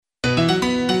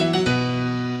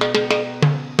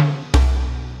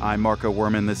I'm Marco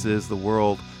Werman. This is The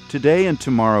World. Today and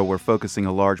tomorrow, we're focusing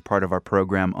a large part of our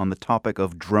program on the topic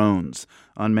of drones,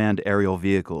 unmanned aerial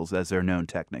vehicles, as they're known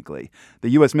technically. The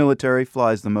U.S. military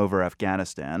flies them over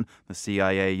Afghanistan. The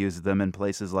CIA uses them in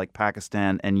places like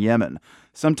Pakistan and Yemen.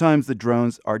 Sometimes the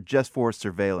drones are just for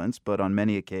surveillance, but on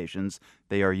many occasions,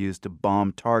 they are used to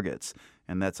bomb targets.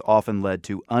 And that's often led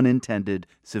to unintended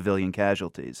civilian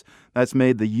casualties. That's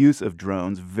made the use of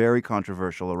drones very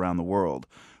controversial around the world.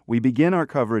 We begin our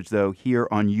coverage, though, here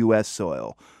on U.S.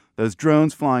 soil. Those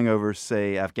drones flying over,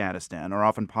 say, Afghanistan, are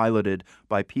often piloted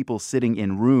by people sitting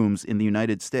in rooms in the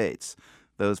United States.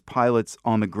 Those pilots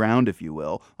on the ground, if you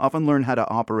will, often learn how to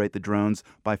operate the drones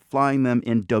by flying them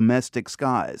in domestic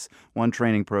skies. One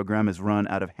training program is run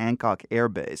out of Hancock Air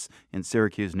Base in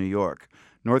Syracuse, New York.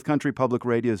 North Country Public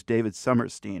Radio's David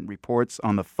Sommerstein reports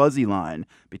on the fuzzy line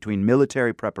between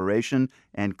military preparation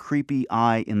and creepy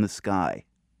eye in the sky.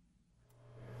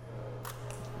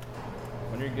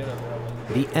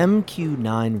 The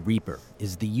MQ-9 Reaper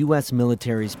is the U.S.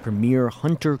 military's premier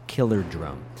hunter-killer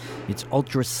drone. It's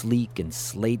ultra-sleek and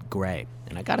slate gray.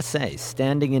 And I gotta say,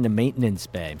 standing in a maintenance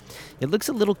bay, it looks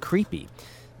a little creepy.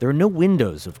 There are no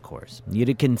windows, of course, yet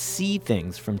it can see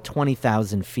things from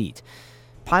 20,000 feet.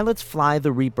 Pilots fly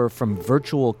the Reaper from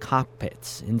virtual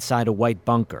cockpits inside a white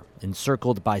bunker,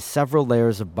 encircled by several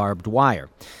layers of barbed wire.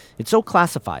 It's so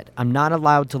classified, I'm not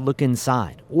allowed to look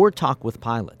inside or talk with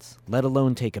pilots, let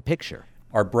alone take a picture.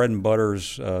 Our bread and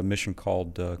butter's mission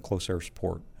called close air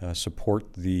support.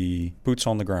 Support the boots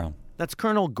on the ground. That's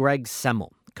Colonel Greg Semmel,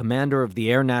 commander of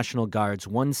the Air National Guard's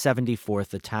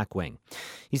 174th Attack Wing.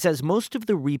 He says most of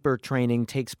the Reaper training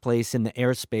takes place in the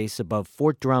airspace above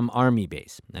Fort Drum Army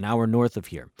Base, an hour north of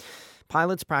here.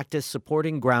 Pilots practice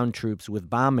supporting ground troops with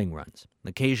bombing runs.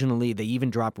 Occasionally, they even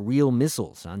drop real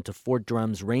missiles onto Fort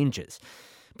Drum's ranges.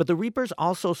 But the Reapers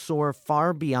also soar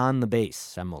far beyond the base,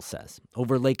 Semmel says,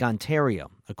 over Lake Ontario,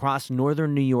 across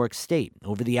northern New York State,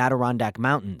 over the Adirondack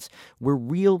Mountains, where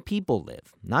real people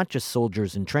live, not just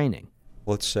soldiers in training.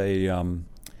 Let's say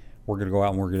we're going to go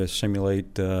out and we're going to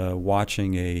simulate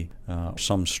watching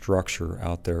some structure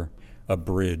out there, a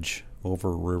bridge over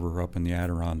a river up in the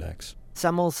Adirondacks.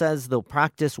 Semmel says they'll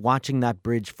practice watching that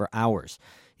bridge for hours.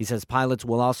 He says pilots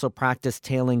will also practice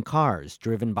tailing cars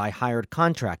driven by hired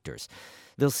contractors.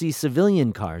 They'll see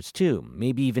civilian cars, too,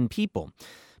 maybe even people.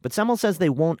 But Semmel says they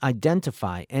won't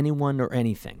identify anyone or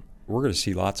anything. We're going to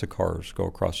see lots of cars go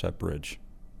across that bridge.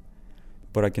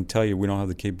 But I can tell you we don't have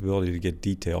the capability to get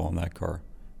detail on that car.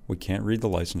 We can't read the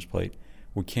license plate.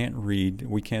 We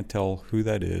can't tell who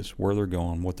that is, where they're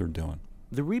going, what they're doing.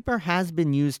 The Reaper has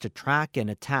been used to track and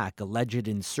attack alleged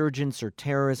insurgents or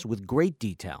terrorists with great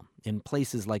detail in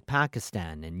places like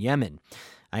Pakistan and Yemen.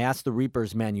 I asked the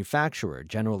Reaper's manufacturer,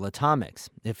 General Atomics,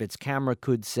 if its camera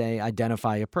could, say,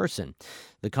 identify a person.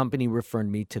 The company referred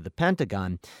me to the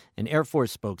Pentagon. An Air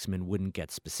Force spokesman wouldn't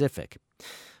get specific.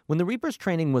 When the Reaper's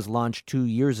training was launched 2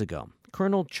 years ago,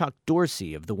 Colonel Chuck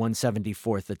Dorsey of the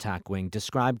 174th Attack Wing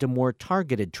described a more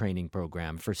targeted training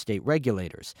program for state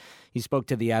regulators. He spoke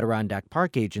to the Adirondack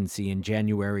Park Agency in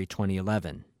January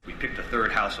 2011. We pick the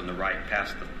third house on the right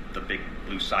past the big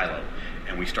blue silo,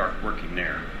 and we start working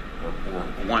there. Or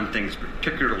one thing that's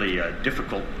particularly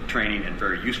difficult training and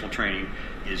very useful training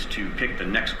is to pick the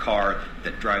next car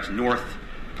that drives north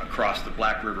across the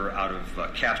Black River out of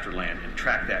Casterland and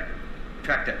track that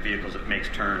vehicle as it makes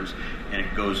turns, and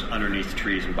it goes underneath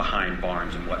trees and behind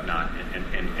barns and whatnot,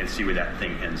 and see where that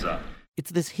thing ends up.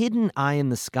 It's this hidden eye in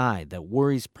the sky that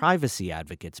worries privacy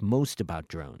advocates most about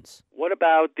drones. What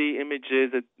about the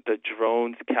images that the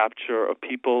drones capture of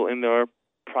people in their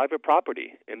private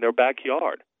property, in their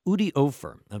backyard? Udi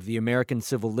Ofer of the American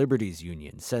Civil Liberties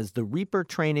Union says the Reaper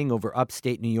training over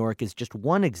upstate New York is just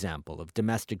one example of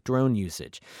domestic drone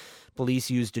usage.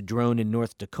 Police used a drone in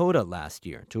North Dakota last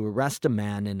year to arrest a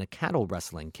man in a cattle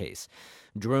rustling case.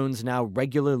 Drones now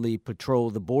regularly patrol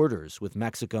the borders with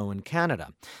Mexico and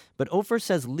Canada. But Ofer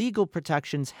says legal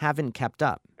protections haven't kept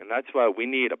up. And that's why we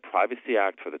need a Privacy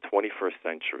Act for the 21st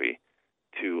century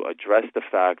to address the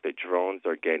fact that drones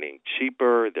are getting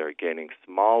cheaper, they're getting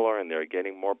smaller, and they're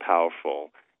getting more powerful,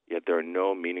 yet there are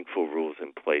no meaningful rules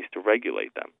in place to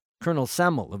regulate them. Colonel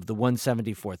Semmel of the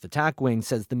 174th Attack Wing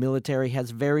says the military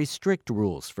has very strict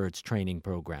rules for its training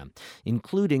program,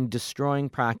 including destroying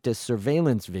practice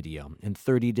surveillance video in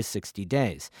 30 to 60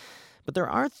 days. But there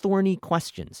are thorny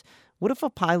questions. What if a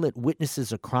pilot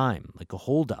witnesses a crime, like a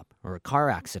holdup or a car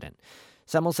accident?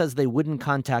 Semmel says they wouldn't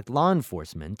contact law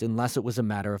enforcement unless it was a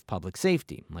matter of public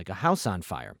safety, like a house on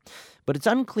fire. But it's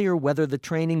unclear whether the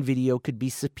training video could be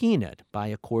subpoenaed by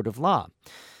a court of law.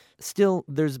 Still,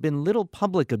 there's been little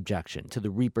public objection to the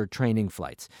Reaper training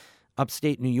flights.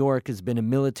 Upstate New York has been a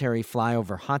military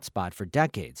flyover hotspot for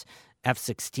decades.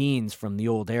 F-16s from the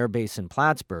old air base in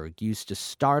Plattsburgh used to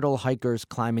startle hikers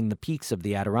climbing the peaks of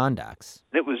the Adirondacks.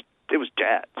 It was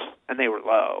jets, and they were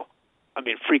low. I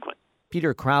mean, frequent.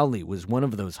 Peter Crowley was one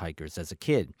of those hikers as a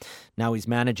kid. Now he's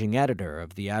managing editor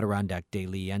of the Adirondack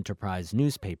Daily Enterprise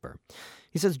newspaper.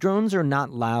 He says drones are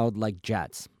not loud like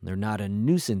jets. They're not a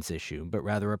nuisance issue, but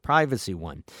rather a privacy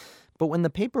one. But when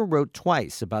the paper wrote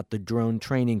twice about the drone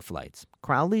training flights,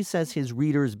 Crowley says his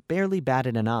readers barely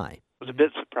batted an eye. I was a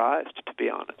bit surprised, to be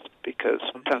honest, because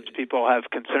sometimes people have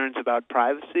concerns about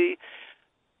privacy,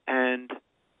 and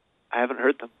I haven't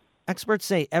heard them. Experts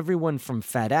say everyone from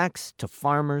FedEx to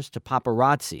farmers to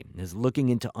paparazzi is looking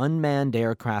into unmanned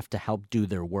aircraft to help do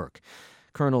their work.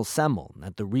 Colonel Semmel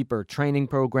at the Reaper training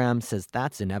program says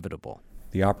that's inevitable.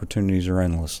 The opportunities are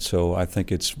endless, so I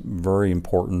think it's very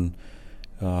important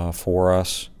for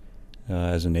us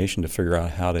as a nation to figure out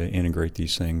how to integrate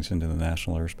these things into the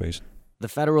national airspace. The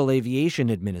Federal Aviation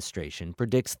Administration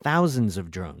predicts thousands of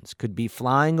drones could be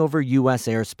flying over U.S.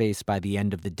 airspace by the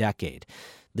end of the decade.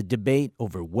 The debate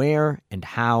over where and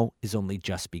how is only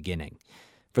just beginning.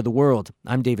 For The World,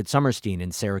 I'm David Sommerstein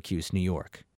in Syracuse, New York.